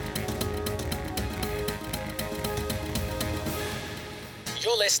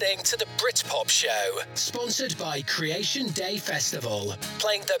You're listening to the Britpop Show, sponsored by Creation Day Festival,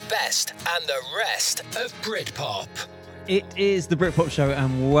 playing the best and the rest of Britpop. It is the Britpop Show,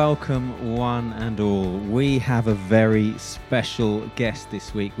 and welcome one and all. We have a very special guest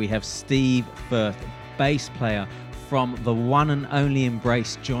this week. We have Steve Firth, bass player from the one and only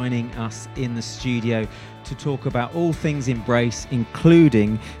Embrace, joining us in the studio to talk about all things Embrace,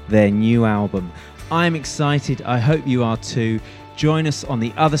 including their new album. I'm excited. I hope you are too. Join us on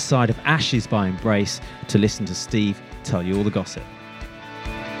the other side of Ashes by Embrace to listen to Steve tell you all the gossip.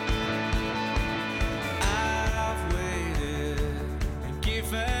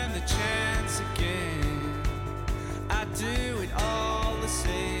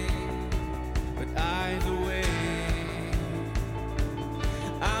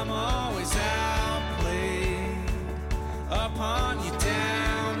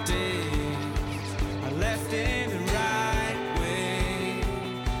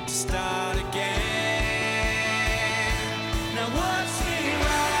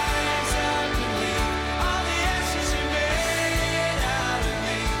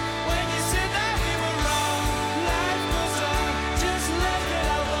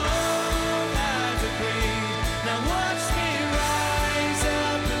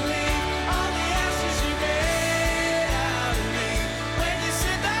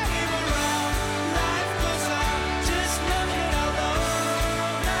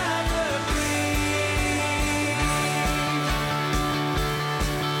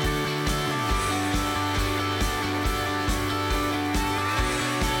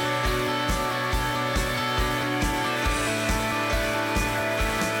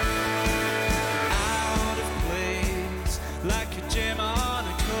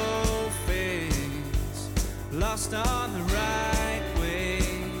 Lost on the right way,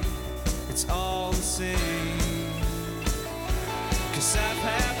 it's all the same. 'Cause I've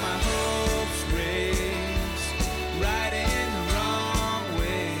had my hopes raised right in the wrong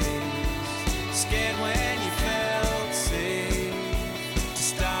ways. Scared when you felt safe to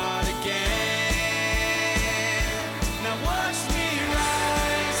start again. Now watch me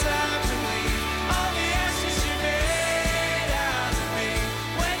rise up and leave all the ashes you made out of me.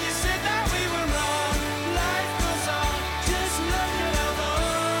 When you said that we were wrong, life goes on, just look at how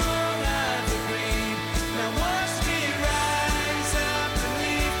long I've agreed. Now watch me rise up and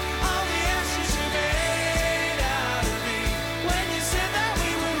leave all the ashes you made out of me. When you said that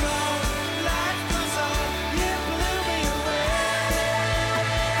we were wrong, life goes on, you blew me away.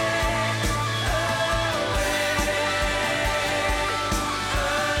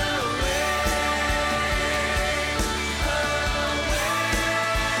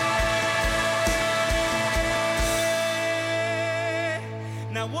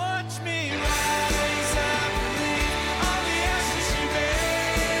 Now watch me rise up and leave all the ashes you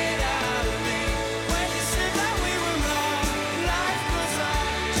made out of me. When you said that we were wrong, life goes on,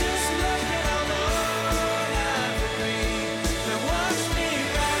 just look at how long I've agreed. Now watch me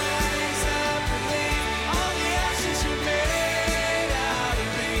rise up and leave all the ashes you made out of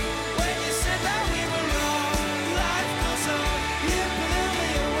me. When you said that we were wrong, life goes on, you blew me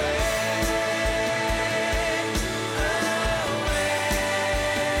away. Away.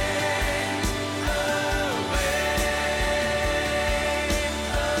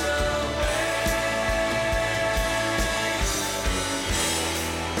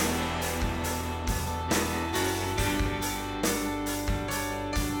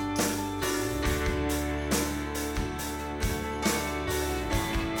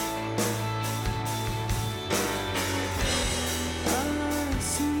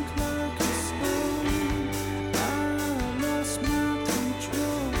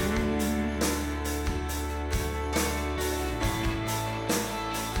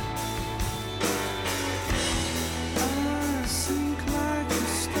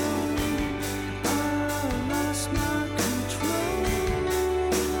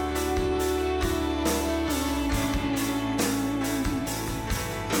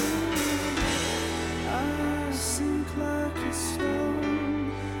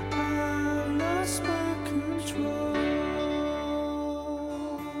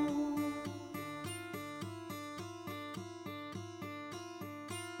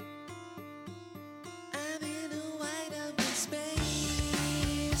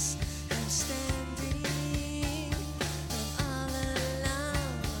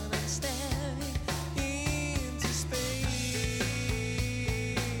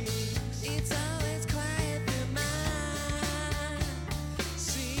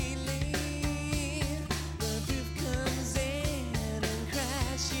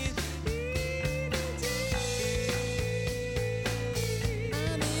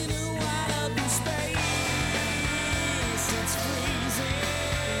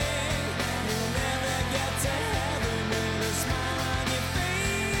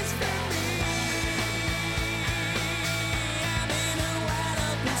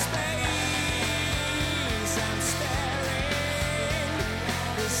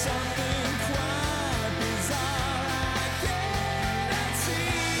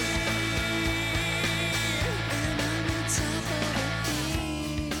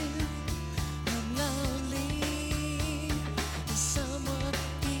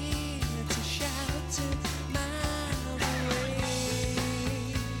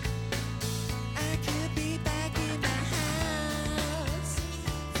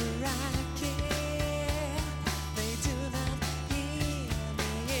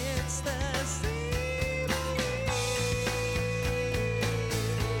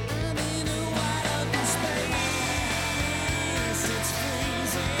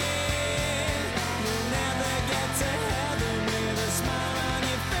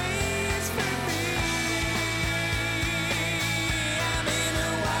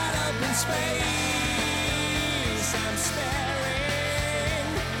 space. I'm staring.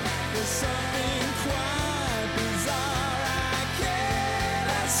 There's something quite bizarre I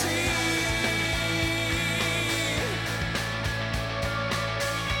cannot see.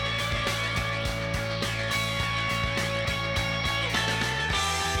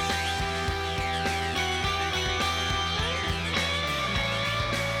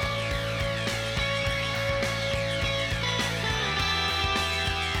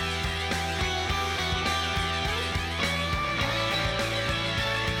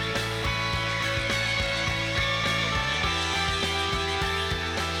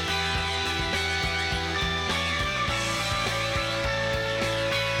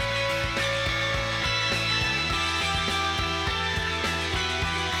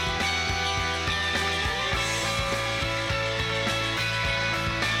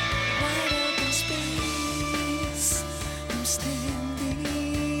 Wide open space, I'm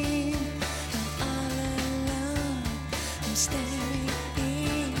standing, I'm all alone, I'm staring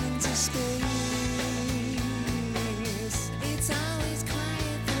into space. It's always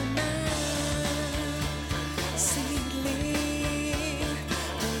quiet for now, seedling,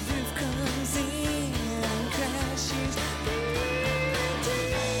 the roof comes in and crashes.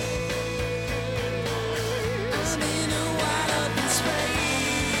 I'm in a wide open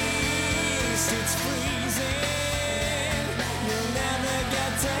space. It's freezing. You'll never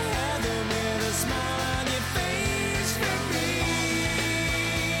get to heaven with a smile on your face for me.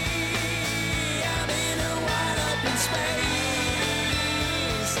 I'm in a wide open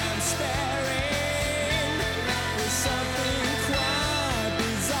space. I'm staring. There's something quite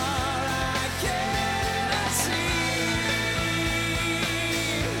bizarre I cannot see.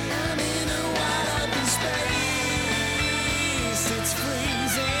 I'm in a wide open space. It's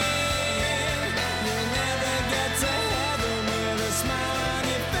freezing. You'll never get to heaven with a smile on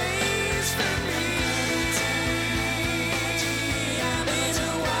your face for me. I'm in a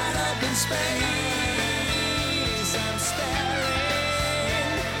wide open space. I'm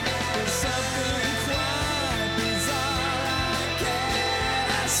staring. There's something quite bizarre I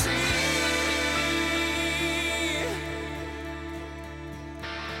cannot see.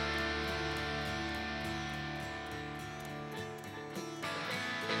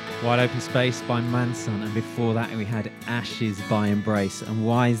 Wide Open Space by Manson, and before that we had Ashes by Embrace. And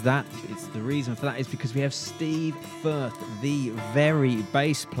why is that? It's the reason for that is because we have Steve Firth, the very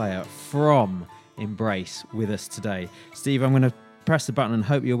bass player from Embrace, with us today. Steve, I'm going to press the button and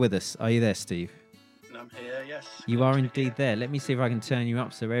hope you're with us. Are you there, Steve? I'm here, yes. You are indeed there. Let me see if I can turn you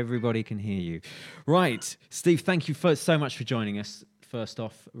up so everybody can hear you. Right, Steve, thank you so much for joining us. First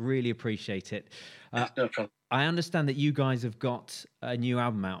off, really appreciate it. No problem. I understand that you guys have got a new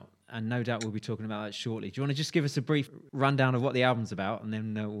album out, and no doubt we'll be talking about that shortly. Do you want to just give us a brief rundown of what the album's about, and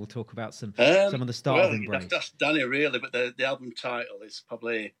then we'll talk about some of the start of Embrace? That's Danny, really, but the album title is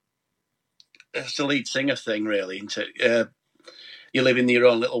probably... It's the lead singer thing, really, isn't it? You live in your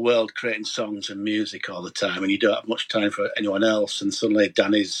own little world creating songs and music all the time, and you don't have much time for anyone else, and suddenly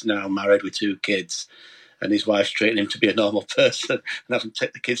Danny's now married with 2 kids, and his wife's treating him to be a normal person and having to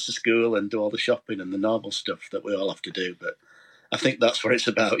take the kids to school and do all the shopping and the normal stuff that we all have to do. But I think that's what it's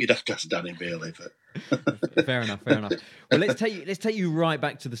about. You'd have to ask Danny, really. But Fair enough. Well, let's take you right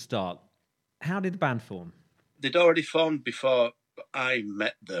back to the start. How did the band form? they'd already formed before I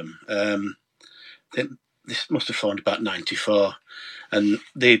met them. I think this must have formed about 94. And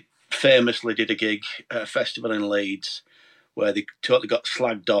they famously did a gig at a festival in Leeds where they totally got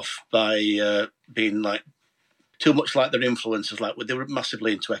slagged off by being like too much like their influences. Like they were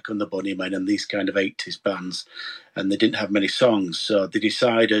massively into Echo and the Bunnymen and these kind of 80s bands, and they didn't have many songs. So they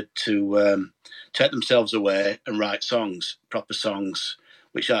decided to take themselves away and write songs, proper songs,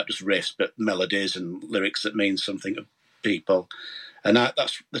 which aren't just riffs, but melodies and lyrics that mean something to people. And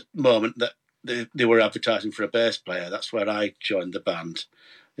that's the moment that they were advertising for a bass player. That's where I joined the band.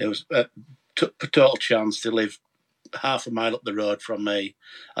 It was a total chance to live half a mile up the road from me.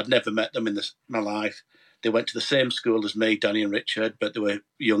 I'd never met them in my life. They went to the same school as me, Danny and Richard, but they were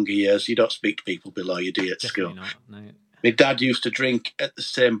younger years. You don't speak to people below you, do you, at school? Not, no. My dad used to drink at the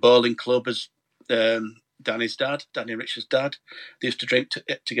same bowling club as Danny's dad, Danny and Richard's dad. They used to drink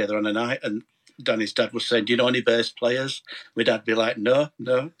together on a night, and Danny's dad was saying, "Do you know any bass players?" My dad'd be like, no.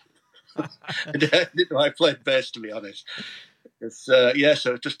 I didn't know I played bass, to be honest. It's, so it's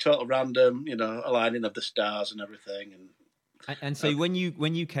just total random, aligning of the stars and everything. And so when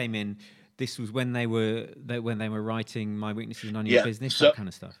you came in, this was when they were writing My Weaknesses and None of Your Business, that kind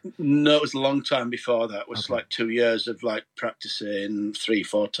of stuff? No, it was a long time before that. It was like 2 years of like practicing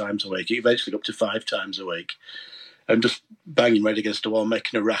 3-4 times a week. It eventually got up to 5 times a week. and just banging right against the wall,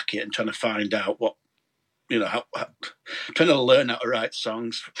 making a racket and trying to find out what, trying to learn how to write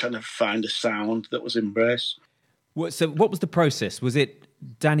songs, trying to find a sound that was embraced. So what was the process? Was it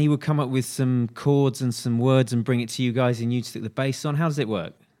Danny would come up with some chords and some words and bring it to you guys and you'd stick the bass on? How does it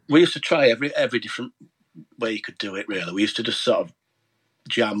work? We used to try every different way you could do it, really. We used to just sort of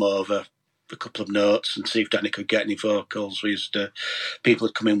jam over a couple of notes and see if Danny could get any vocals. People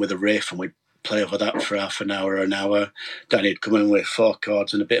would come in with a riff and we'd play over that for half an hour or an hour. Danny would come in with 4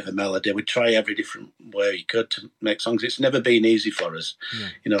 chords and a bit of a melody. We'd try every different way you could to make songs. It's never been easy for us.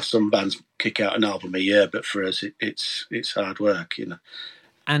 Yeah. Some bands kick out an album a year, but for us, it's hard work,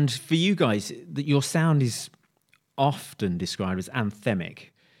 And for you guys, your sound is often described as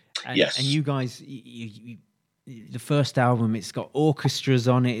anthemic. Yes. And you guys, the first album, it's got orchestras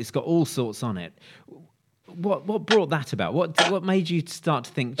on it, it's got all sorts on it. What brought that about? What made you start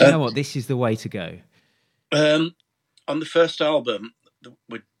to think, do you know what, this is the way to go? On the first album,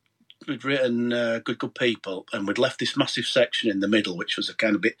 we'd written Good People, and we'd left this massive section in the middle, which was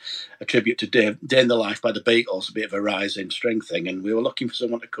a tribute to Day in the Life by the Beatles, a bit of a rising string thing, and we were looking for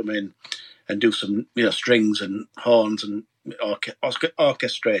someone to come in and do some strings and horns and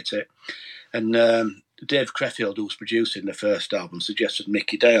orchestrate it. And Dave Creffield, who was producing the first album, suggested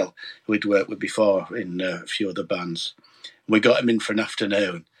Mickey Dale, who he'd worked with before in a few other bands. We got him in for an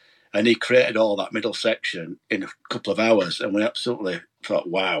afternoon, and he created all that middle section in a couple of hours, and we absolutely thought,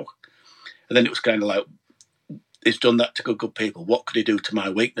 wow. And then it was kind of like, he's done that to Good People. What could he do to My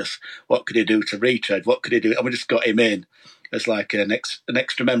Weakness? What could he do to Retread? What could he do? And we just got him in as like an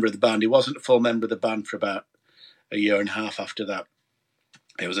extra member of the band. He wasn't a full member of the band for about a year and a half after that.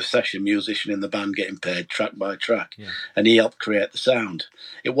 He was a session musician in the band, getting paid track by track, and he helped create the sound.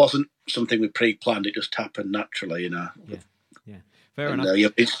 It wasn't something we pre-planned; it just happened naturally, Yeah. Fair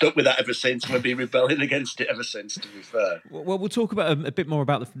enough. He's stuck with that ever since. We've been rebelling against it ever since, to be fair. Well, we'll talk about a bit more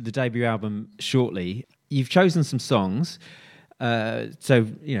about the debut album shortly. You've chosen some songs, so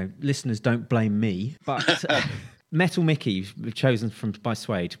listeners, don't blame me. But Metal Mickey, you've chosen by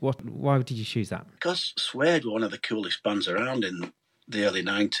Suede. Why did you choose that? Because Suede were one of the coolest bands around in the early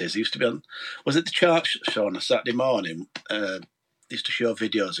 90s. He used to be on, was it the chart show on a Saturday morning? Used to show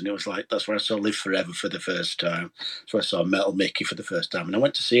videos, and it was like, that's where I saw Live Forever for the first time. That's where I saw Metal Mickey for the first time. And I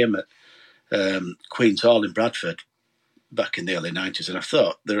went to see him at Queen's Hall in Bradford back in the early 90s, and I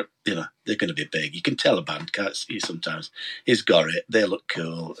thought, they're going to be big. You can tell a band, can't you, sometimes? He's got it, they look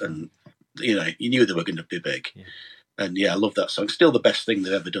cool, and you knew they were going to be big. Yeah. And I love that song. Still the best thing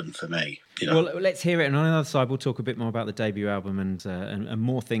they've ever done for me. Well, let's hear it. And on the other side, we'll talk a bit more about the debut album and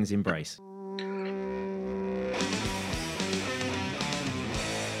more things Embrace.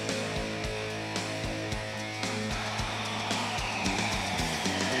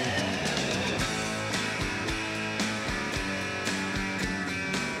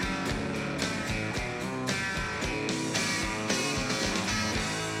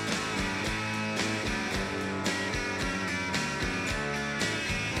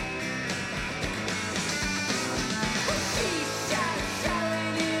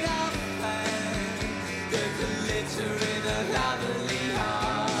 Showing it off.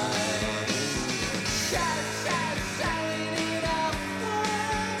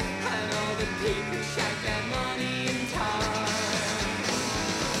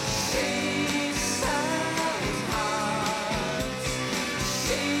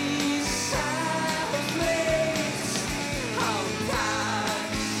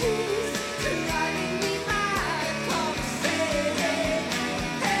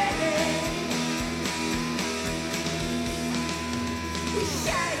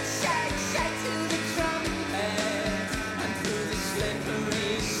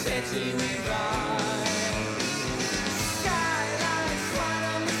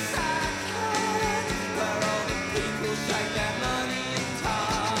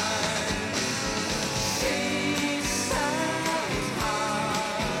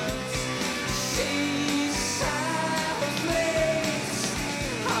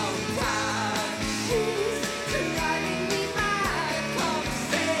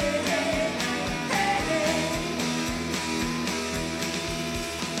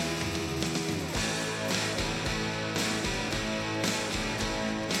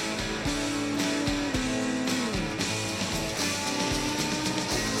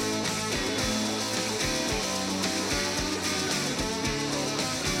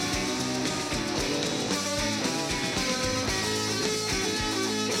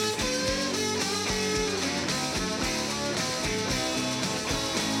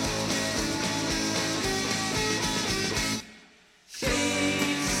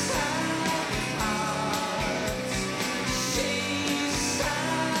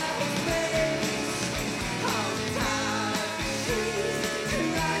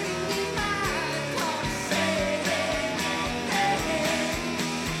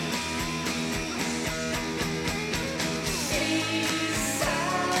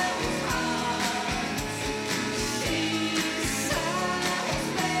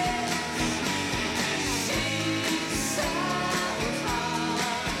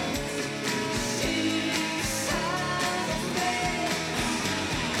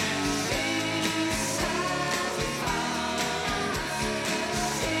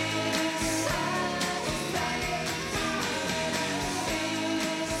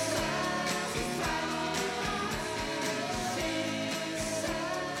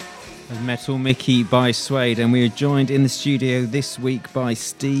 Metal Mickey by Suede, and we are joined in the studio this week by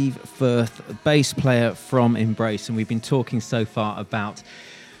Steve Firth, bass player from Embrace, and we've been talking so far about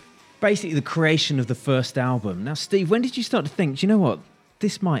basically the creation of the first album. Now, Steve, when did you start to think, do you know what,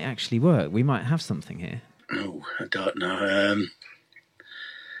 this might actually work? We might have something here. Oh, I don't know.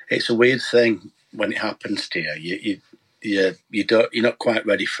 It's a weird thing when it happens to you. You're not quite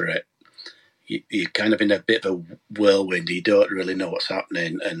ready for it. You're kind of in a bit of a whirlwind. You don't really know what's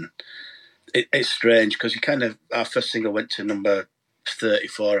happening, and it's strange because our first single went to number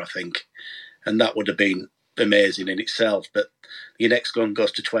 34, I think, and that would have been amazing in itself. But your next one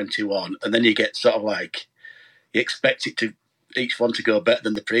goes to 21, and then you get sort of like you expect each one to go better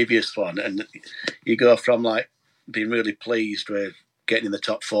than the previous one, and you go from like being really pleased with getting in the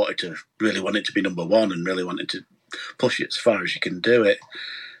top 40 to really wanting to be number one and really wanting to push it as far as you can do it.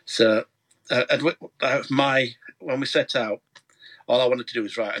 So. When we set out, all I wanted to do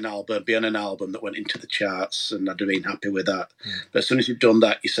was write an album, be on an album that went into the charts, and I'd have been happy with that. Yeah. But as soon as you've done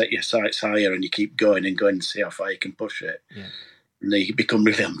that, you set your sights higher and you keep going and see how far you can push it. Yeah. And then you become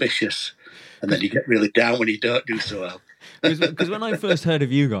really ambitious, and then you get really down when you don't do so well. Because when I first heard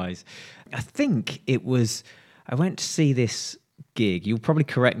of you guys, I think it was, I went to see this gig. You'll probably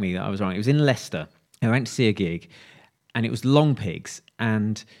correct me that I was wrong. It was in Leicester. I went to see a gig, and it was Long Pigs,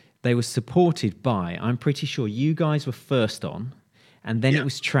 and they were supported by, I'm pretty sure you guys were first on, and then it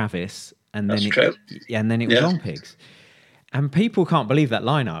was Travis, and then it was Long Pigs. And people can't believe that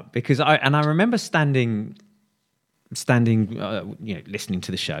lineup, because I remember standing, listening to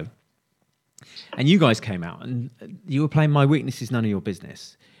the show, and you guys came out and you were playing My Weakness Is None of Your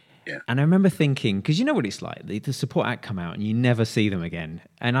Business. Yeah. And I remember thinking, because you know what it's like, the support act come out and you never see them again.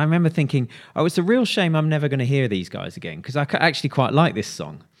 And I remember thinking, oh, it's a real shame I'm never going to hear these guys again, because I actually quite like this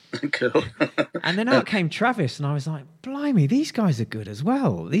song. Cool. And then out came Travis, and I was like, "Blimey, these guys are good as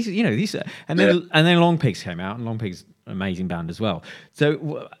well." And then Long Pigs came out, and Long Pigs, amazing band as well.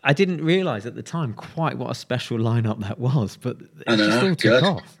 So I didn't realise at the time quite what a special lineup that was, but it just all took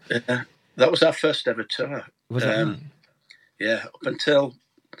off. Yeah. That was our first ever tour. Was that right? Yeah, up until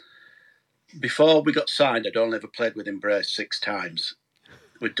before we got signed, I'd only ever played with Embrace 6 times.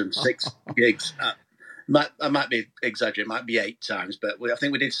 We'd done 6 gigs. I might be exaggerating, it might be 8 times, but I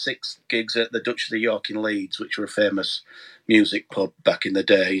think we did 6 gigs at the Dutch of the York in Leeds, which were a famous music pub back in the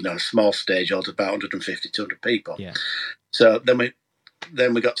day, a small stage, held about 150, 200 people. Yeah. So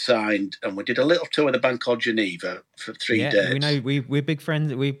then we got signed, and we did a little tour with a band called Geneva for 3 days. We know we're big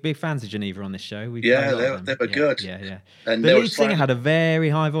friends. We're big fans of Geneva on this show. They were good. Yeah. And the lead singer had a very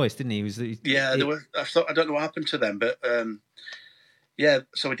high voice, didn't he? I don't know what happened to them, but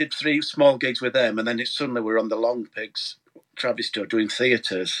so we did 3 small gigs with them, and then suddenly we were on the Long Pigs Travis tour doing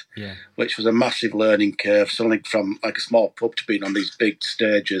theatres, which was a massive learning curve. Suddenly from like a small pub to being on these big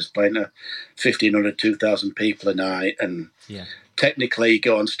stages, playing to 1,500, 2,000 people a night, and technically you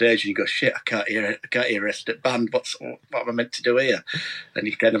go on stage and you go, shit, I can't hear a rest at band. What am I meant to do here? And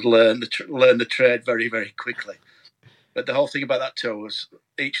you kind of learn the trade very, very quickly. But the whole thing about that tour was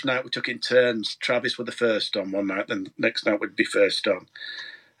each night we took in turns. Travis were the first on one night, then the next night would be first on.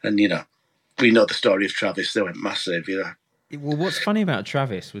 And, we know the story of Travis. They went massive, Well, what's funny about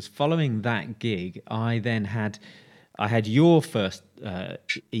Travis was following that gig, I had your first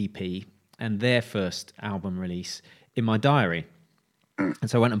EP and their first album release in my diary. And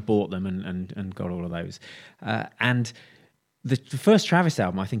so I went and bought them and got all of those. And the first Travis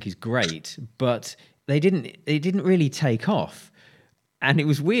album I think is great, but it didn't really take off. And it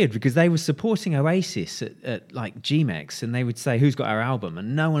was weird because they were supporting Oasis at like GMEX, and they would say, who's got our album?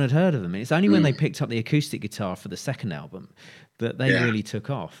 And no one had heard of them. And it's only when they picked up the acoustic guitar for the second album that they really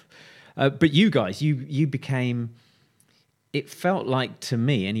took off. But you guys, you became, it felt like to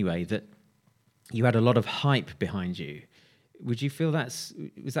me anyway, that you had a lot of hype behind you. Would you feel was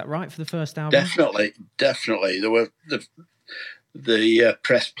that right for the first album? Definitely. There were the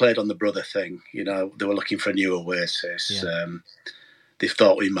press played on the Brother thing. They were looking for a new Oasis. Yeah. They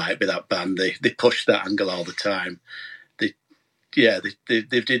thought we might be that band. They pushed that angle all the time. They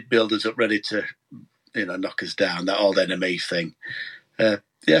did build us up ready to, knock us down. That old enemy thing.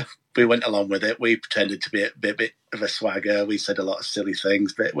 We went along with it. We pretended to be a bit of a swagger. We said a lot of silly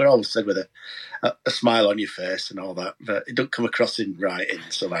things, but we're always said with a smile on your face and all that. But it don't come across in writing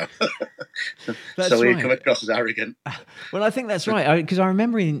somehow. So we come across as arrogant. Well, I think that's right, because I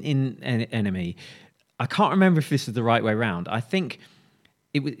remember in Enemy, I can't remember if this is the right way around. I think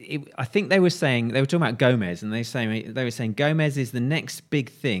I think they were talking about Gomez, and they were saying Gomez is the next big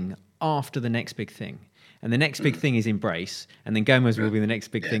thing after the next big thing. And the next big thing is Embrace, and then Gomez will be the next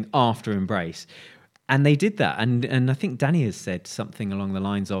big thing after Embrace. And they did that. And I think Danny has said something along the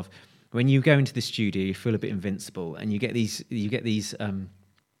lines of, when you go into the studio, you feel a bit invincible, and you get these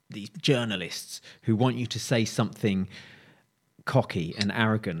journalists who want you to say something cocky and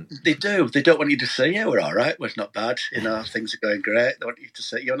arrogant. They do. They don't want you to say, "Yeah, we're all right. We're not bad. Things are going great." They want you to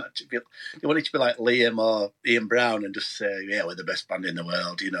say, They want you to be like Liam or Ian Brown and just say, "Yeah, we're the best band in the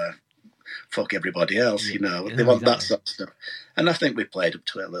world." Fuck everybody else. They want that sort of stuff. And I think we played up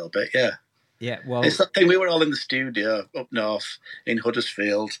to it a little bit. Yeah. Yeah. Well, it's that thing. We were all in the studio up north in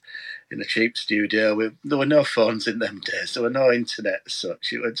Huddersfield, in a cheap studio. There were no phones in them days. There were no internet as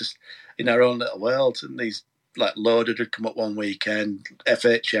such. We were just in our own little world. And these like Loaded would come up one weekend,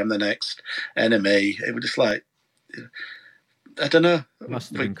 FHM the next, Enemy. It was just like, I don't know. It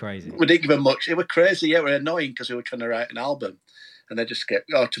must have been crazy. We didn't give them much. It was crazy. Yeah, we were annoying because we were trying to write an album, and they just get,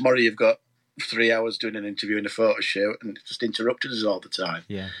 tomorrow you've got 3 hours doing an interview and a photo shoot, and it just interrupted us all the time.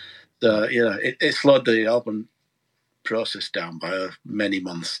 Yeah. So it slowed the album process down by many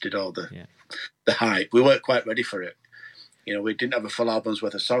months. Did all the hype. We weren't quite ready for it. We didn't have a full album's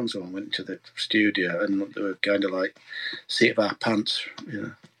worth of songs when we went to the studio, and they were kind of like seat of our pants.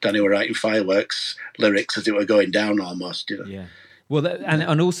 Danny were writing fireworks lyrics as it were going down almost. Yeah. Well,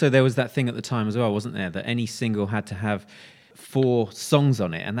 and also there was that thing at the time as well, wasn't there? That any single had to have 4 songs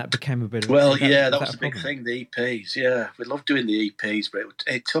on it, and that became a bit of that was a big thing, the EPs. Yeah, we loved doing the EPs, but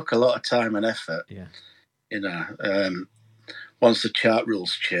it took a lot of time and effort. Once the chart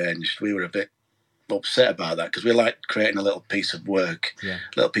rules changed, we were a bit upset about that because we liked creating a little piece of work, a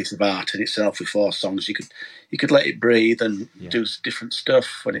little piece of art in itself with 4 songs. You could let it breathe and do different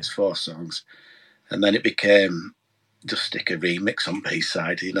stuff when it's 4 songs, and then it became just stick a remix on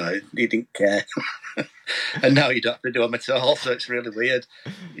B-side. You didn't care. And now you don't have to do them at all, so it's really weird,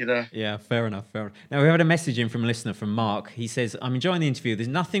 Yeah, fair enough. Now, we had a message in from a listener, from Mark. He says, I'm enjoying the interview. There's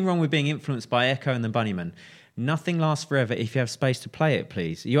nothing wrong with being influenced by Echo and the Bunnymen. Nothing lasts forever if you have space to play it,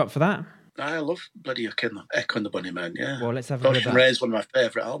 please. Are you up for that? I love bloody Echo and the Bunnymen, yeah. Well, let's have a bit of that. Ray's one of my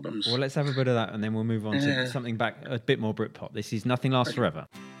favourite albums. Well, let's have a bit of that, and then we'll move on to something back, a bit more Britpop. This is Nothing Lasts Forever.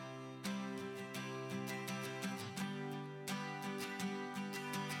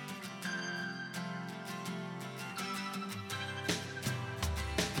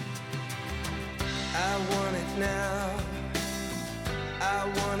 I want it now, I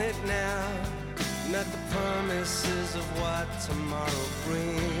want it now, not the promises of what tomorrow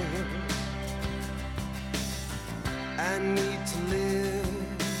brings. I need to live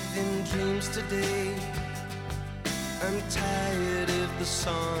in dreams today. I'm tired of the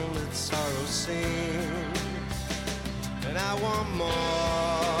song that sorrow sings, and I want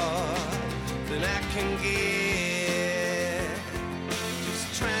more than I can get.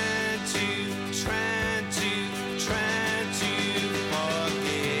 Just trying to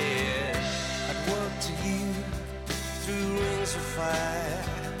forget. I'd walk to you through rings of fire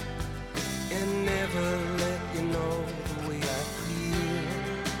and never let you know the way I feel.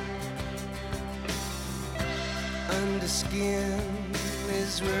 Under skin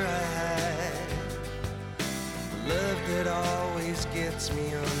is where I hide love that always gets me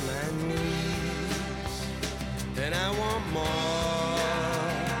on my knees, and I want more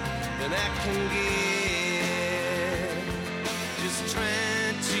than I can give. Just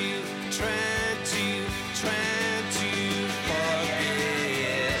trying to forget.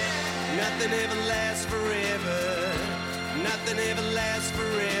 Nothing ever lasts forever. Nothing ever lasts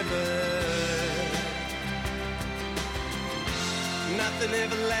forever. Nothing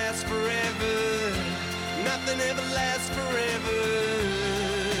ever lasts forever. Nothing ever lasts forever.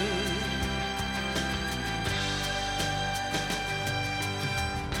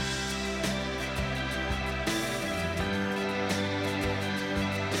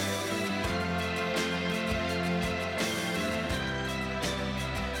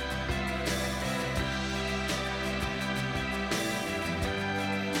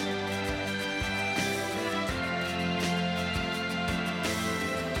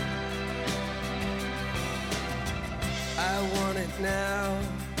 I want it now,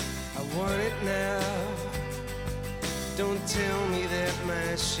 I want it now. Don't tell me that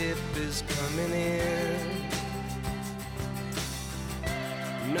my ship is coming in.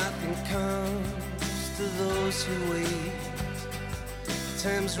 Nothing comes to those who wait.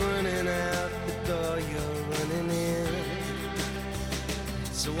 Time's running out the door you're running in.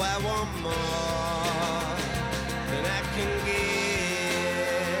 So I want more than I can get.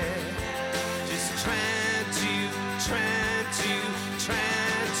 Just trying to forget.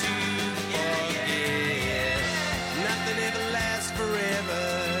 Nothing ever lasts forever.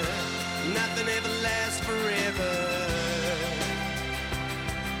 Nothing ever lasts forever.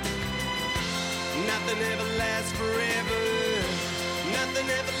 Nothing ever lasts forever. Nothing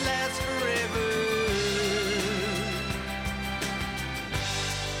ever lasts forever.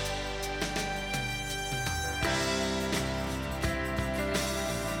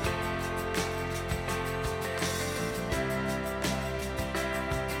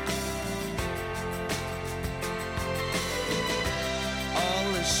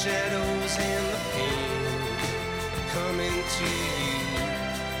 to you.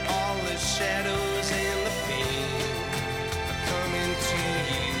 All the shadows and the pain are coming to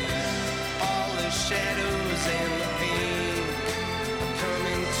you. All the shadows and the pain are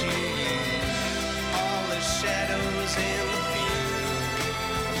coming to you. All the shadows and the pain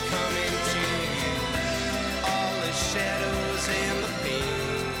are coming to you. All the shadows and the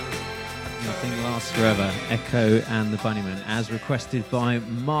pain. Nothing Lasts Forever, Echo and the Bunnymen, as requested by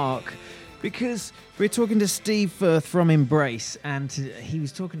Mark. Because we're talking to Steve Firth from Embrace, and he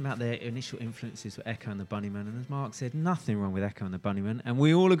was talking about their initial influences for Echo and the Bunnymen, and as Mark said, nothing wrong with Echo and the Bunnymen, and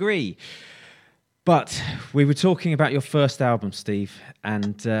we all agree. But we were talking about your first album, Steve,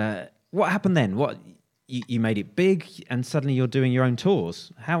 and what happened then? You made it big, and suddenly you're doing your own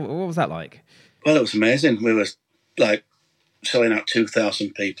tours. What was that like? Well, it was amazing. We were like selling out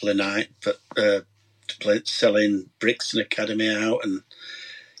 2,000 people a night, but selling Brixton Academy out, and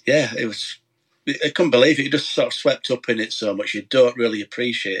yeah, it was. I couldn't believe it. You just sort of swept up in it so much. You don't really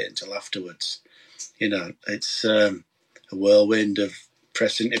appreciate it until afterwards. You know, it's a whirlwind of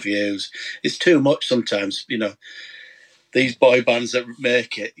press interviews. It's too much sometimes. You know, these boy bands that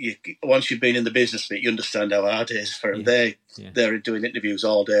make it. Once you've been in the business of it, you understand how hard it is for them. They're doing interviews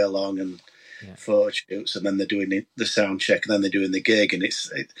all day long and photo shoots, and then they're doing the sound check, and then they're doing the gig. And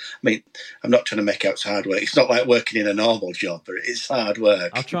I mean, I'm not trying to make out it's hard work. It's not like working in a normal job, but it's hard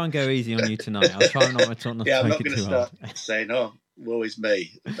work. I'll try and go easy on you tonight. I'll try not to I'm not make it going to too start hard. saying, "Oh, woe is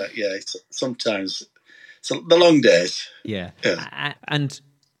me." But yeah, sometimes the long days. Yeah. And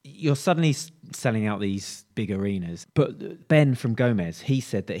you're suddenly selling out these big arenas. But Ben from Gomez, he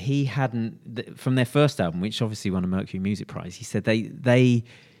said that he hadn't, from their first album, which obviously won a Mercury Music Prize, he said they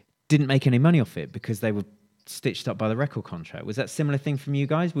didn't make any money off it because they were stitched up by the record contract. Was that a similar thing from you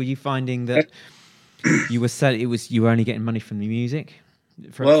guys? Were you finding that you were only getting money from the music,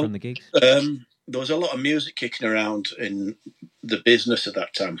 from the gigs? There was a lot of music kicking around in the business at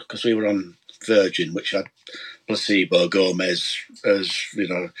that time because we were on Virgin, which had Placebo, Gomez, as you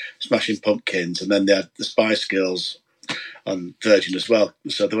know, Smashing Pumpkins, and then they had the Spice Girls on Virgin as well.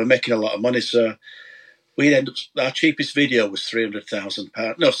 So they were making a lot of money. So we'd end up. Our cheapest video was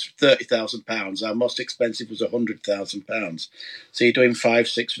 £300,000. No, £30,000. Our most expensive was £100,000. So you're doing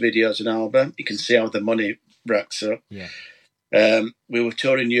 5-6 videos an album. You can see how the money racks up. Yeah. We were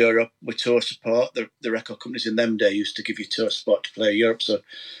touring Europe with tour support. The record companies in them days used to give you tour support to play Europe. So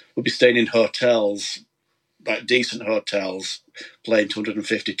we'd be staying in hotels, like decent hotels, playing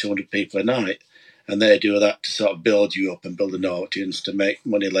 250, 200 people a night. And they do that to sort of build you up and build an audience to make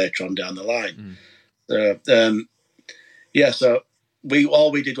money later on down the line. So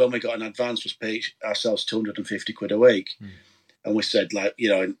all we did when we got an advance was pay ourselves 250 quid a week. And we said, like, you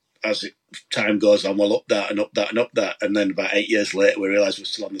know, as time goes on, we'll up that and up that and up that. And then about 8 years later, we realised we're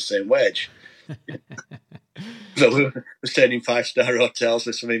still on the same wage. So we were staying in 5-star hotels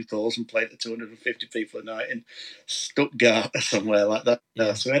with swimming pools and playing to 250 people a night in Stuttgart or somewhere like that.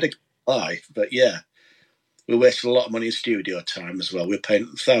 So we had a good life, but yeah, we wasted a lot of money in studio time as well. We were paying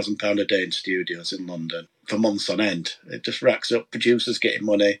 £1,000 a day in studios in London for months on end. It just racks up. Producers getting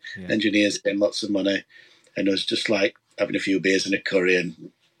money, engineers getting lots of money, and it was just like having a few beers and a curry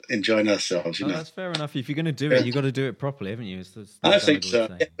and enjoying ourselves. You know, that's fair enough. If you're going to do it, you've got to do it properly, haven't you? I think so.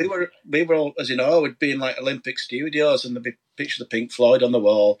 Yeah, we were all, as you know, we'd be in like Olympic studios, and there'd be pictures of Pink Floyd on the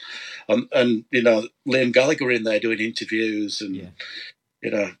wall, and you know, Liam Gallagher in there doing interviews, and you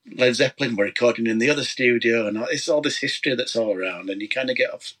know, Led Zeppelin were recording in the other studio, and it's all this history that's all around, and you kind of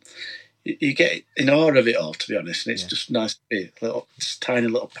get off. You get in awe of it all, to be honest, and it's just nice to be this tiny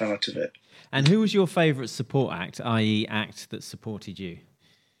little part of it. And who was your favourite support act, i.e. act that supported you?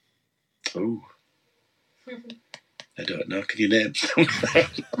 Oh, I don't know. Can you name some?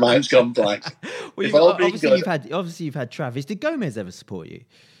 Mine's gone blank. Well, obviously you've had Travis. Did Gomez ever support you?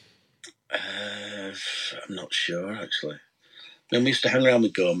 I'm not sure, actually. I mean, we used to hang around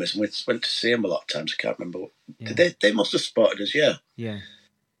with Gomez, and we went to see him a lot of times. I can't remember. They must have spotted us, yeah. Yeah.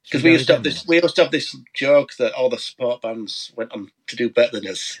 Because we used to have this joke that all the support bands went on to do better than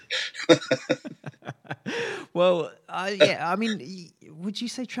us. Well, I mean, would you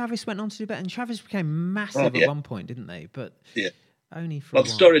say Travis went on to do better? And Travis became massive at one point, didn't they? But only for a while. The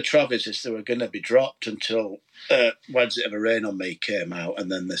story of Travis is they were going to be dropped until Why Does It Ever Rain on Me came out, and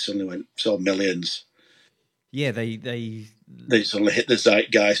then they suddenly sold millions. Yeah, they suddenly hit the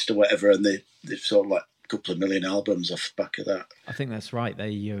zeitgeist or whatever, and they sold like couple of million albums off the back of that. I think that's right.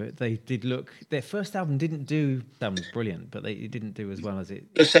 They did look. Their first album didn't do. That was brilliant, but it didn't do as well as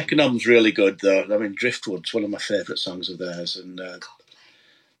it. The second album's really good, though. I mean, Driftwood's one of my favourite songs of theirs, and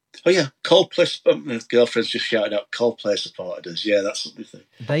Coldplay. My girlfriend's just shouted out. Coldplay supported us. Yeah, that's something.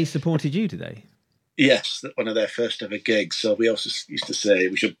 They supported you, did they? Yes, one of their first ever gigs. So we also used to say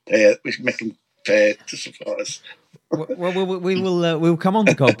we should make them pay to support us. Well, we'll come on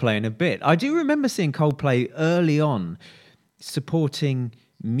to Coldplay in a bit. I do remember seeing Coldplay early on supporting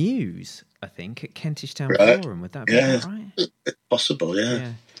Muse, I think, at Kentish Town Forum. Would that be right? Possible,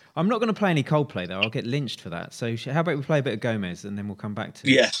 yeah. I'm not going to play any Coldplay, though. I'll get lynched for that. So how about we play a bit of Gomez, and then we'll come back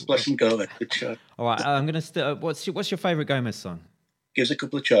to... Yes, let them go then. Good shot. All right, I'm going to... What's your favourite Gomez song? Give us a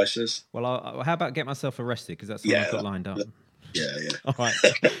couple of choices. Well, how about Get Myself Arrested? Because that's the one I've got lined up. Yeah. All right,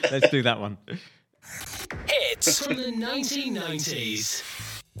 let's do that one. Hits from the 1990s.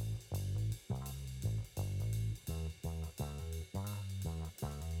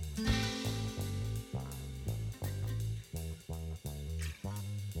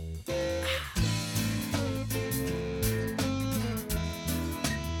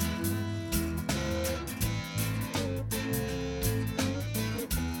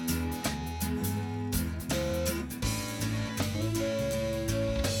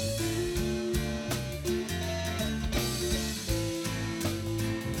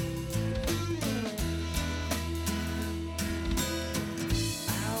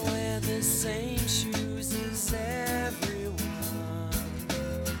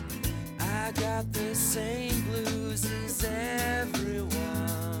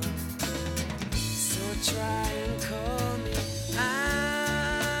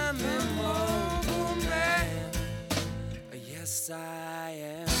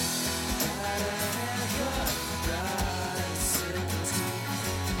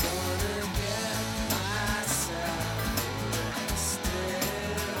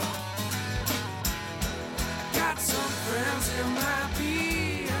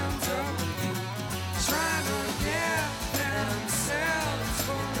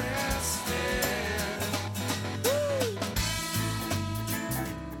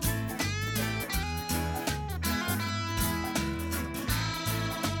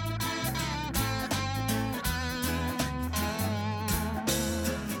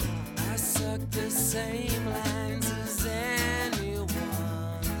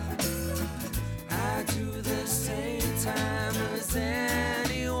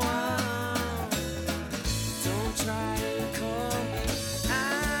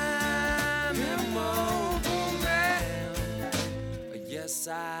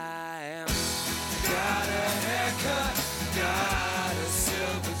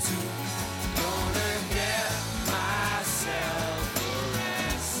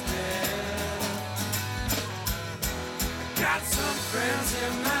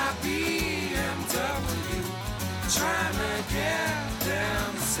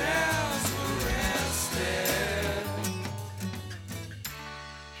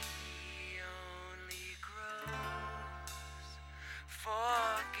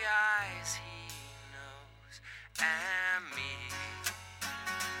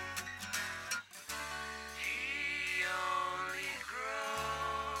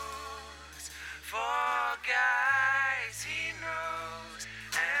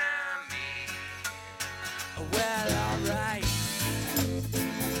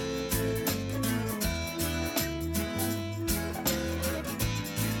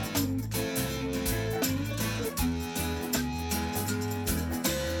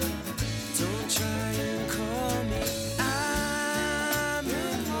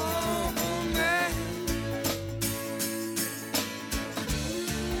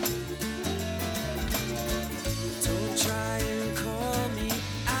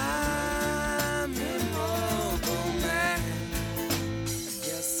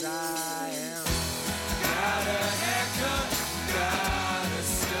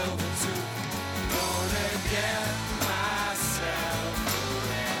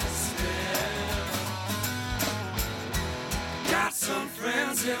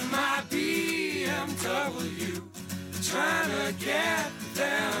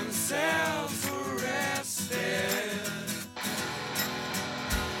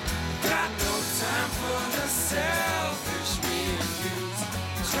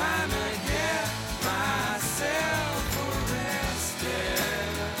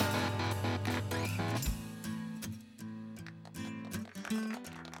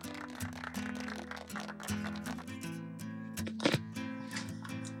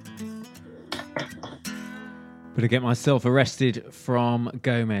 To Get Myself Arrested from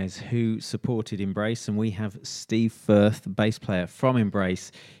Gomez, who supported Embrace, and we have Steve Firth, the bass player from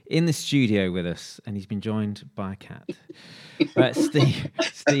Embrace, in the studio with us, and he's been joined by a cat. Steve,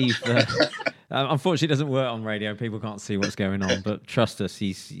 Unfortunately, it doesn't work on radio. People can't see what's going on. But trust us,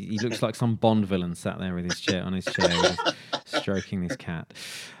 he looks like some Bond villain sat there with his chair with stroking his cat.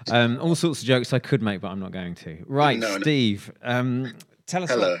 All sorts of jokes I could make, but I'm not going to. Right, No. Steve. Tell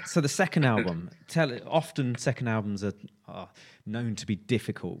us. Hello. So the second album. Often second albums are known to be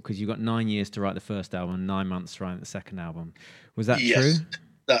difficult because you've got 9 years to write the first album, and 9 months to write the second album. Was that true?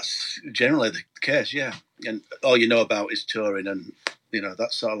 That's generally the case, yeah. And all you know about is touring, and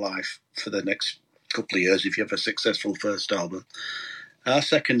that's our life for the next couple of years if you have a successful first album. Our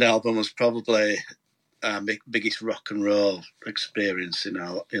second album was probably our biggest rock and roll experience in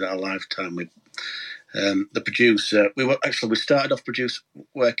our lifetime. With the producer, we started off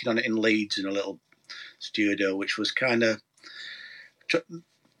working on it in Leeds in a little studio, which was kind of.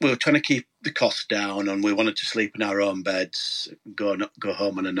 We were trying to keep the costs down, and we wanted to sleep in our own beds, go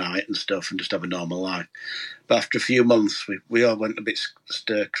home on a night and stuff, and just have a normal life. But after a few months, we all went a bit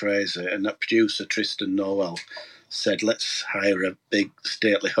stir crazy, and that producer, Tristan Noel, said, let's hire a big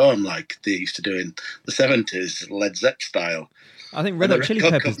stately home like they used to do in the 70s, Led Zepp style. I think Red Hot Chili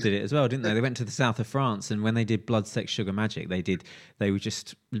Peppers did it as well, didn't they? They went to the south of France, and when they did Blood, Sex, Sugar, Magic, they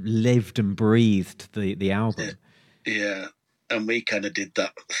just lived and breathed the album. Yeah. And we kind of did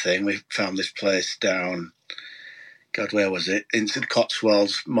that thing. We found this place down, God, where was it? Into the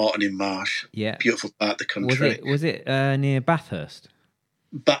Cotswolds, Morton-in-Marsh. Yeah. Beautiful part of the country. Was it near Bathurst?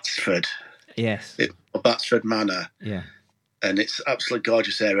 Batsford. Yes. Or Batsford Manor. Yeah. And it's absolutely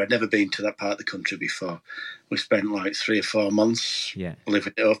gorgeous area. I'd never been to that part of the country before. We spent like 3 or 4 months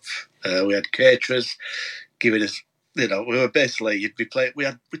living it up. We had caterers giving us, we were basically,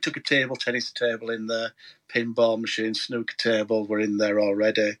 we took a tennis table in there, pinball machine, snooker table were in there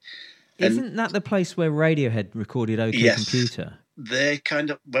already. Isn't that the place where Radiohead recorded OK Computer? They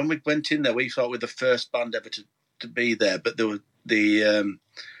kind of, when we went in there, we thought we were the first band ever to be there, but they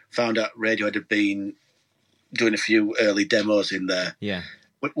found out Radiohead had been doing a few early demos in there. Yeah.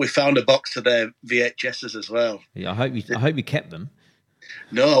 We found a box of their VHSs as well. Yeah, I hope you kept them.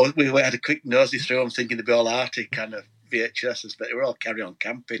 No, we had a quick nosy through them thinking they'd be all arty kind of VHSs, but they were all Carry On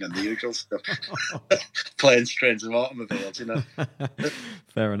Camping and the usual stuff. Planes, trains and automobiles,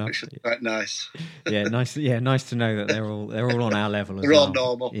 Fair enough. Which is quite nice. Nice to know that they're all on our level as they're well. All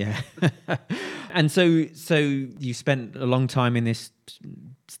normal. Yeah. And so you spent a long time in this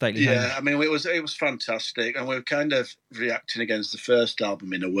stately home. Yeah, I mean, it was fantastic, and we were kind of reacting against the first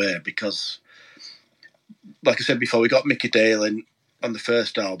album in a way because, like I said before, we got Mickey Dale on the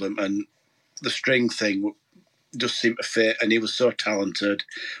first album, and the string thing just seemed to fit, and he was so talented.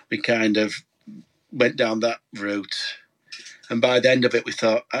 We kind of went down that route, and by the end of it, we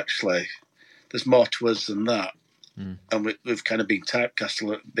thought, actually, there's more to us than that. And we've kind of been typecast a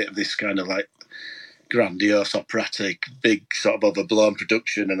little bit of this kind of like grandiose, operatic, big sort of overblown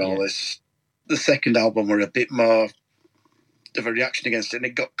production and all this. The second album were a bit more of a reaction against it, and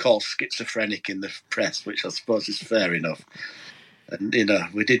it got called schizophrenic in the press, which I suppose is fair enough. And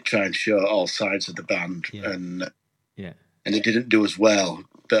we did try and show all sides of the band, and it didn't do as well.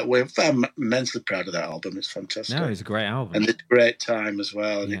 But I'm immensely proud of that album. It's fantastic. No, it's a great album. And it's a great time as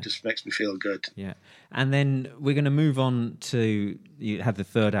well, and it just makes me feel good. Yeah. And then we're going to move on to, you had the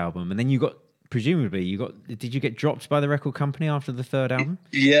third album, and then did you get dropped by the record company after the third album?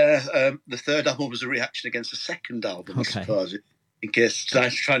 Yeah, the third album was a reaction against the second album, I suppose. In case I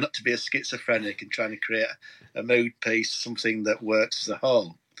try not to be a schizophrenic and trying to create a mood piece, something that works as a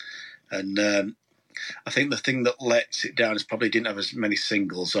whole. And I think the thing that lets it down is probably didn't have as many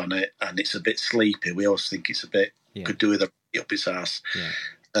singles on it, and it's a bit sleepy. We always think it's a bit could do with a up its ass.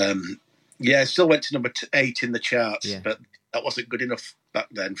 It still went to number 8 in the charts, but that wasn't good enough back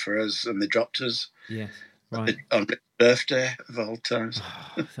then for us, and they dropped us. Yeah, right. On Rick's birthday of all times.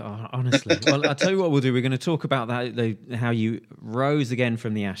 Honestly, well, I'll tell you what we'll do. We're going to talk about that, how you rose again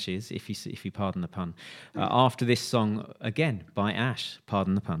from the ashes, if you pardon the pun, after this song again by Ash.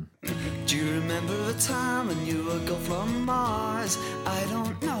 Pardon the pun. Do you remember the time when you were gone from Mars? I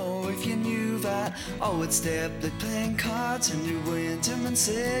don't know if you knew that. I would stay up late playing cards and you were into and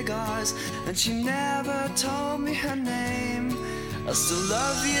cigars, and she never told me her name. I still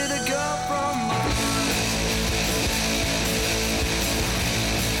love you, the girl from Mars.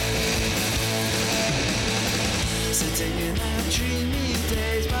 Sitting in our dreamy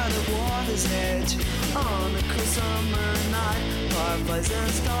days by the water's edge, on a cool summer night, fireflies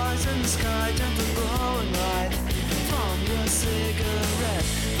and stars in the sky turn to glowing light. From your cigarette,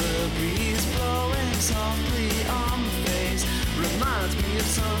 the breeze blowing softly on my face reminds me of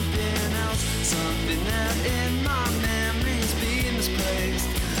something else, something that in my memories been misplaced.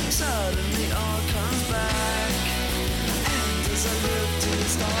 Suddenly all comes back, and as I look to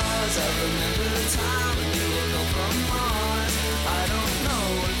stars. I remember the time when you were gone from Mars. I don't know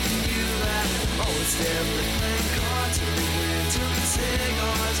if you knew that. Always there playing cards and we went to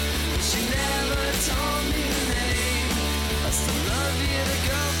cigars. But she never told me her name. I still love you, the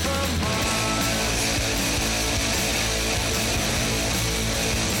girl from Mars.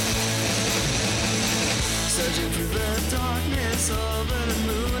 Searching through the darkness over the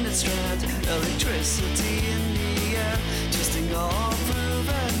moon and strand, electricity in the air, twisting all through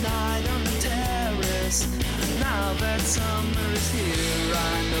the night on the terrace. Now that summer is here,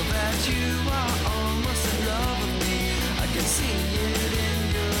 I know that you are almost in love with me. I can see it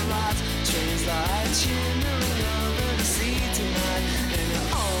in your eyes, strange light shimmering over the sea tonight, and it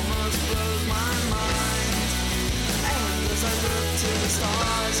almost blows my mind. And as I look to the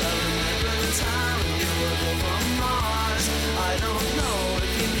stars, I remember the time when you were born from Mars. I don't know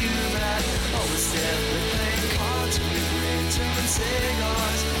if you knew that. Always there playing cards and we were doing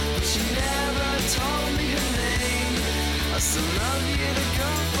cigars. But she never told me her name. I still love you, the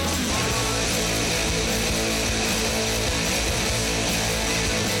girl from Mars.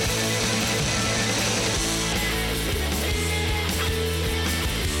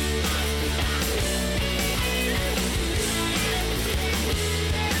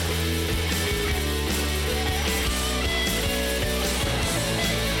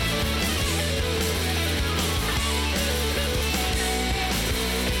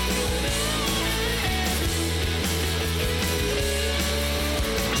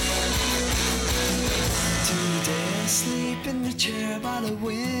 Asleep in the chair by the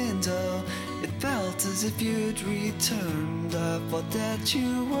window, it felt as if you'd returned. I thought that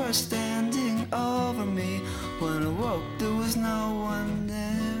you were standing over me. When I woke, there was no one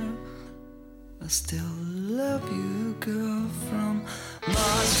there. I still love you, girl from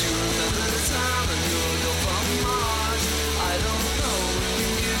Mars. Do you remember the time when you were girl from Mars? I don't know if you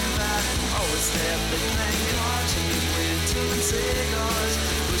knew that. Always there playing cards and we went doing cigars.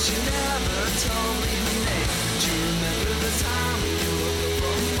 But she never told me her name. Do you remember the time when you were girl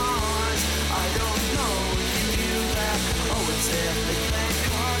from Mars? I don't know if you knew that. Always there playing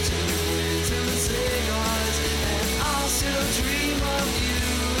cards and we went doing cigars. And I'll still dream of you.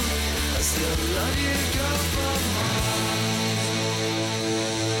 I still love you, girl from Mars.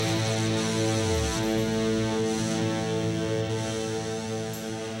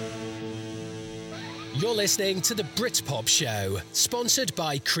 You're listening to the Britpop Show, sponsored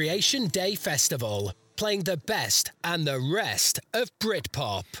by Creation Day Festival, playing the best and the rest of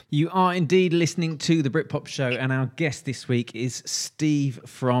Britpop. You are indeed listening to the Britpop Show, and our guest this week is Steve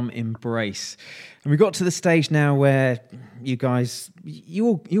from Embrace. And we got to the stage now where you guys,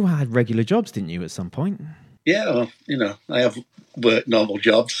 you all had regular jobs, didn't you, at some point? Yeah, well, I have worked normal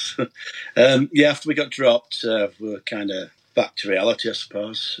jobs. After we got dropped, we were kind of back to reality, I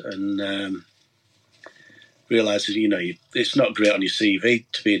suppose, and realised that, it's not great on your CV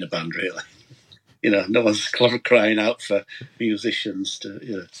to be in a band, really. No one's crying out for musicians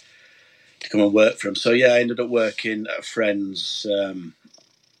to come and work for them. So, I ended up working at a friend's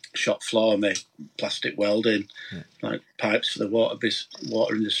shop floor, made plastic welding, like pipes for the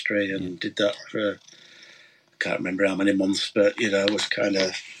water industry, and did that for, I can't remember how many months, but, it was kind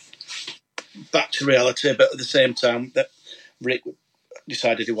of back to reality. But at the same time, that Rick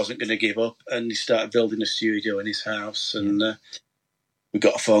decided he wasn't going to give up, and he started building a studio in his house, and we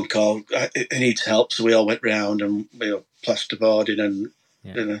got a phone call, he needs help, so we all went round and we were plasterboarding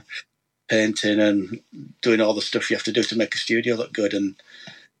and painting and doing all the stuff you have to do to make a studio look good. And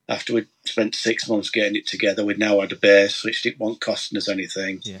after we'd spent 6 months getting it together, we'd now had a base, which it wasn't costing us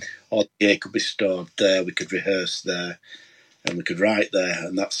anything. All the gear could be stored there, we could rehearse there, and we could write there,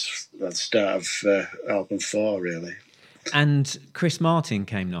 and that's the start of album 4, really. And Chris Martin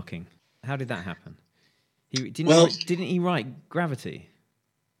came knocking. How did that happen? Didn't he write Gravity?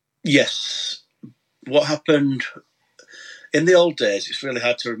 Yes. What happened in the old days, it's really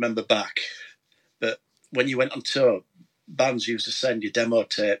hard to remember back, but when you went on tour, bands used to send you demo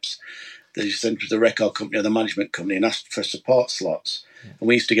tapes. They used to send to the record company or the management company and ask for support slots. And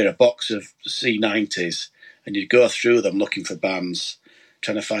we used to get a box of C90s, and you'd go through them looking for bands,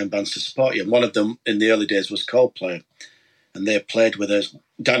 trying to find bands to support you. And one of them in the early days was Coldplay, and they played with us.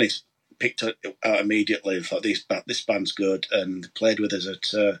 Danny picked it out immediately and thought, this band's good, and played with us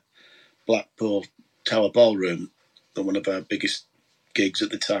at Blackpool Tower Ballroom, one of our biggest gigs at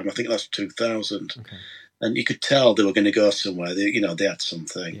the time. I think that's 2000. Okay. And you could tell they were going to go somewhere. They had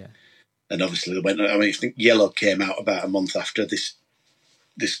something. Yeah. And obviously they went. I think Yellow came out about a month after this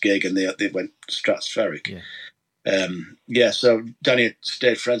gig, and they went stratospheric. Yeah. So Danny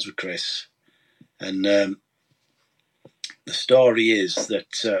stayed friends with Chris, and the story is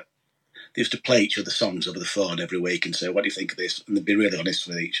that they used to play each other songs over the phone every week and say, "What do you think of this?" And they'd be really honest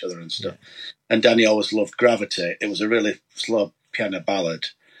with each other and stuff. And Danny always loved Gravitate. It was a really slow piano ballad,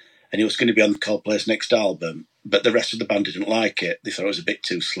 and it was going to be on Coldplay's next album, but the rest of the band didn't like it. They thought it was a bit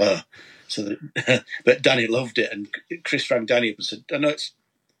too slow. So, but Danny loved it, and Chris rang Danny up and said, "I know it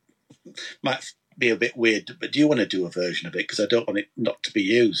might be a bit weird, but do you want to do a version of it? Because I don't want it not to be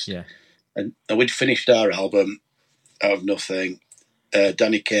used." Yeah. And we'd finished our album out of nothing.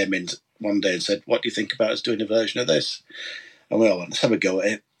 Danny came in one day and said, "What do you think about us doing a version of this?" And we all went, "Let's have a go at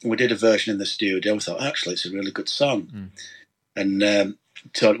it." And we did a version in the studio. We thought, actually, it's a really good song. And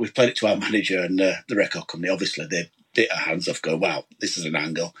so we played it to our manager and the record company. Obviously, they bit our hands off, going, "Wow, this is an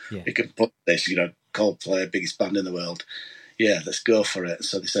angle. We can put this, Coldplay, biggest band in the world. Yeah, let's go for it."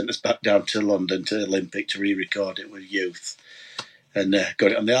 So they sent us back down to London to Olympic to re-record it with Youth and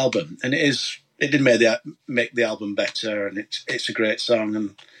got it on the album. And it did make the album better, and it's a great song,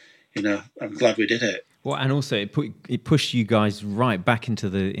 and I'm glad we did it. Well, and also it pushed you guys right back into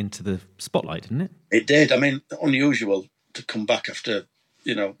the spotlight, didn't it? It did. I mean, unusual to come back after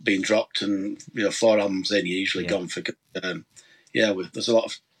being dropped, and 4 albums in, you're usually gone for. There's a lot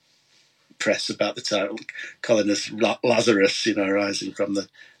of press about the title, calling us Lazarus, rising from the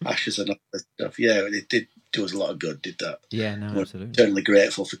ashes and all that stuff. Yeah, it did do us a lot of good. Did that? Yeah, no, We're absolutely. Eternally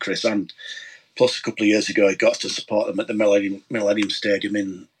grateful for Chris, and plus a couple of years ago, he got us to support them at the Millennium Stadium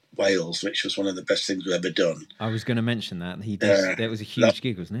in Wales, which was one of the best things we've ever done. I was going to mention that. That was a huge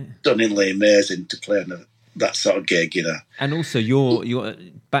gig, wasn't it? Stunningly amazing to play on that sort of gig, And also, your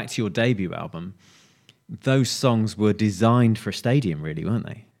back to your debut album, those songs were designed for a stadium, really, weren't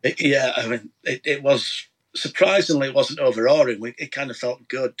they? It was surprisingly, it wasn't overawing. It kind of felt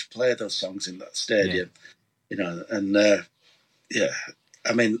good to play those songs in that stadium, and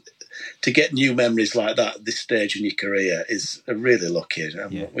I mean, to get new memories like that at this stage in your career is really lucky.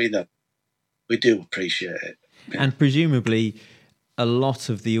 We do appreciate it. And presumably, a lot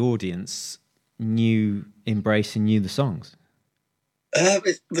of the audience knew Embrace and knew the songs.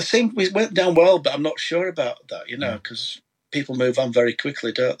 We went down well, but I'm not sure about that, because people move on very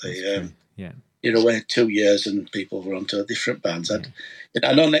quickly, don't they? We're 2 years and people were on to different bands.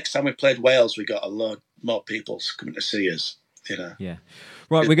 I know next time we played Wales, we got a lot more people coming to see us. Yeah.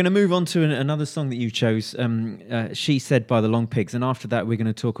 Right, we're going to move on to another song that you chose, She Said by the Long Pigs, and after that we're going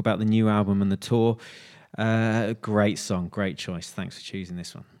to talk about the new album and the tour. Great song, great choice. Thanks for choosing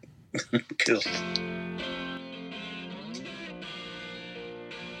this one. Cool.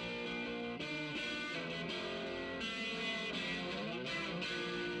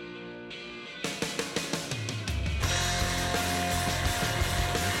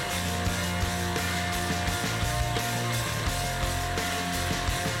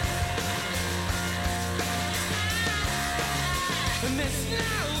 And there's no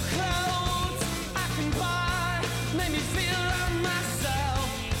clothes I can buy, make me feel like myself.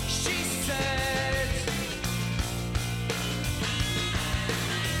 She said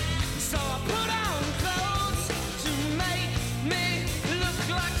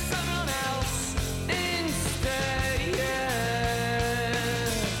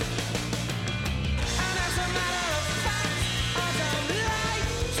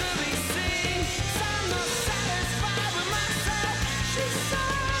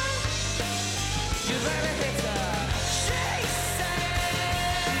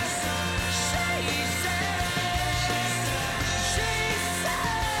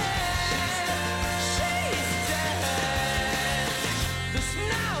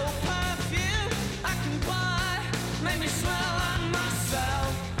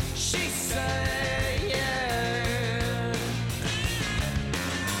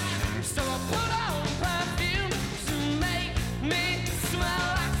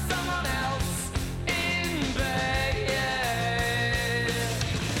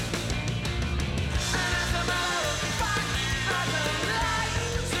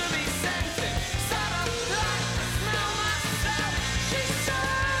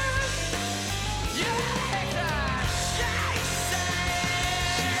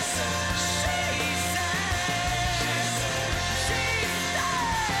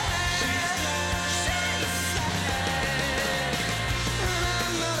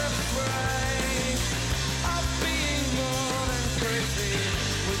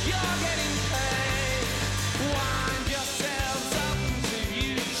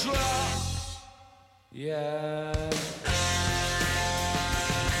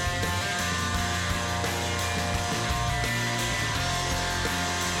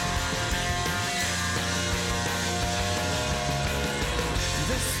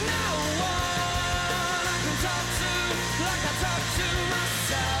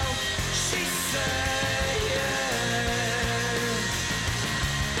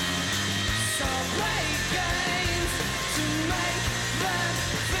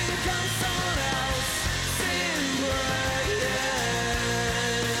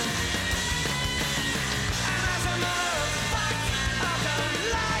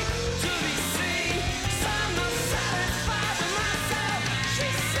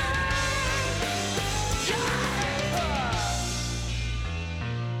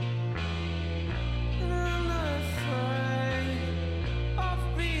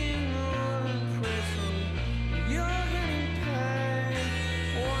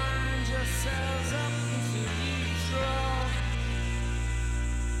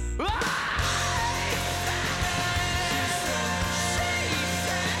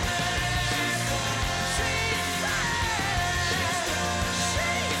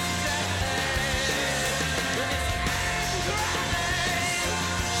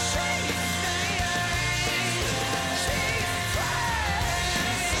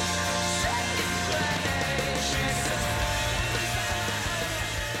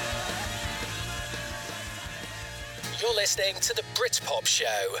You're listening to the Britpop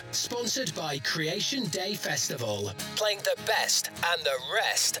Show, sponsored by Creation Day Festival, playing the best and the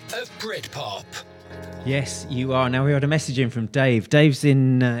rest of Britpop. Yes, you are. Now we had a message in from Dave. Dave's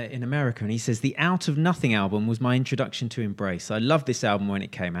in America, and he says the Out of Nothing album was my introduction to Embrace. I loved this album when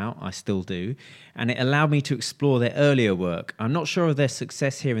it came out. I still do, and it allowed me to explore their earlier work. I'm not sure of their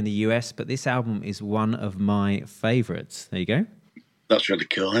success here in the US, but this album is one of my favourites. There you go. That's really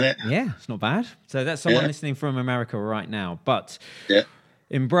cool, isn't it? Yeah, it's not bad. So that's someone listening from America right now. But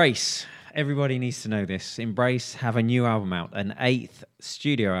Embrace, everybody needs to know this. Embrace have a new album out, an 8th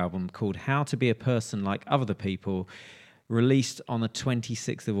studio album called How to Be a Person Like Other People, released on the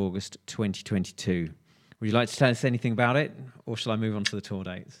 26th of August 2022. Would you like to tell us anything about it, or shall I move on to the tour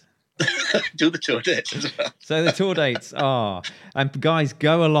dates? Do the tour dates as well. So the tour dates are, and guys,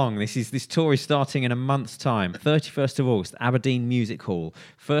 go along. This tour is starting in a month's time. 31st of August, Aberdeen Music Hall.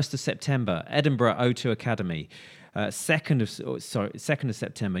 1st of September, Edinburgh O2 Academy. 2nd of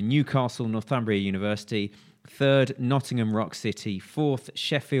September, Newcastle Northumbria University. 3rd, Nottingham Rock City. 4th,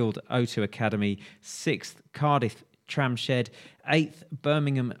 Sheffield O2 Academy. 6th, Cardiff Tramshed. 8th,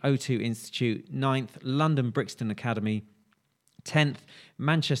 Birmingham O2 Institute. 9th, London Brixton Academy. 10th,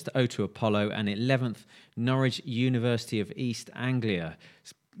 Manchester O2 Apollo, and 11th, Norwich University of East Anglia.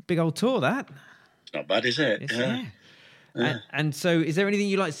 It's a big old tour, that. It's not bad, is it? Yeah. And so, is there anything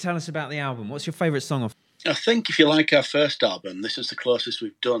you'd like to tell us about the album? What's your favourite song off? I think if you like our first album, this is the closest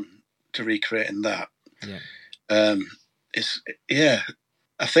we've done to recreating that. Yeah. I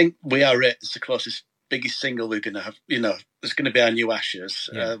think We Are It is the closest, biggest single we're going to have. You know, it's going to be our new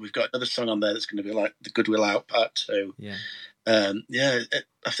Ashes. Yeah. We've got another song on there that's going to be like The Goodwill Out Part 2. Yeah. I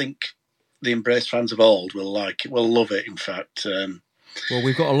think the Embrace fans of old will like it, will love it, in fact. Well,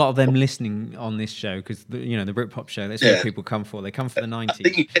 we've got a lot of them listening on this show because, the Britpop show, that's what people come for. They come for the 90s. I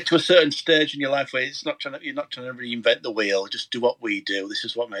think you get to a certain stage in your life where you're not trying to reinvent the wheel, just do what we do. This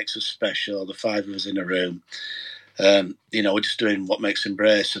is what makes us special, the 5 of us in a room. We're just doing what makes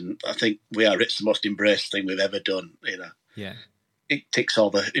Embrace, and I think It's the most Embrace thing we've ever done, Yeah. It ticks all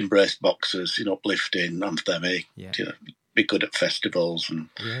the Embrace boxes, uplifting, anthemic, be good at festivals and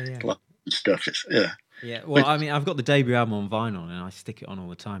stuff. Yeah, well, I mean, I've got the debut album on vinyl, and I stick it on all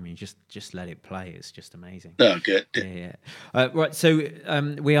the time. And you just let it play. It's just amazing. Oh, good. Yeah. Right. So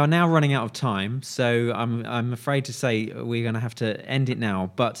we are now running out of time. So I'm afraid to say we're going to have to end it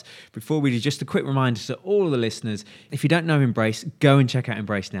now. But before we do, just a quick reminder to all of the listeners: if you don't know Embrace, go and check out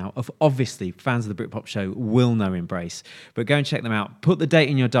Embrace now. Obviously, fans of the Britpop Show will know Embrace, but go and check them out. Put the date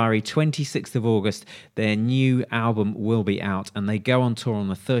in your diary: 26th of August. Their new album will be out, and they go on tour on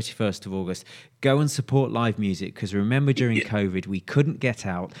the 31st of August. Go and support live music, because remember, during COVID, we couldn't get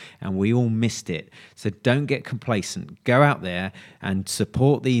out and we all missed it. So don't get complacent. Go out there and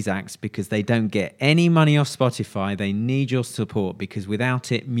support these acts, because they don't get any money off Spotify. They need your support, because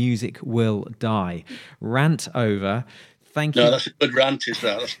without it, music will die. Rant over. Thank you. No, that's a good rant, is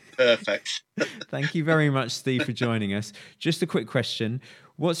that? That's perfect. Thank you very much, Steve, for joining us. Just a quick question.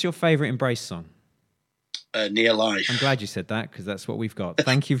 What's your favourite Embrace song? Near Life. I'm glad you said that, because that's what we've got.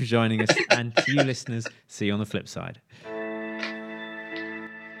 Thank you for joining us. And to you listeners, see you on the flip side.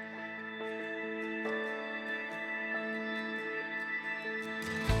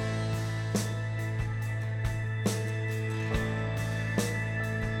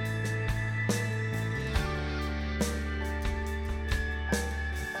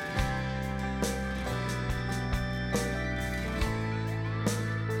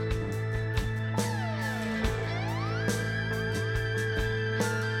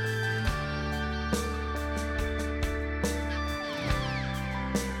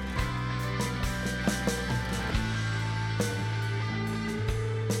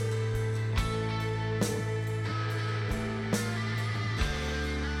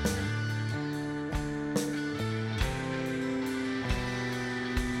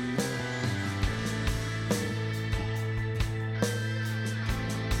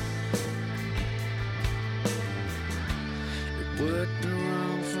 Wouldn't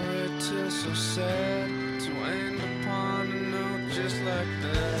wrong for it to so sad to end upon a note just like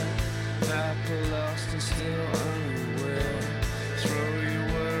that. Happy, lost and still unaware. Throw your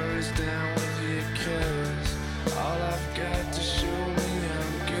worries down with your cares. All I've got to show me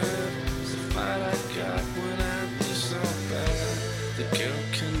I'm good is the fight I got when I do so bad. The guilt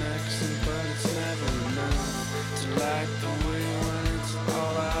connects.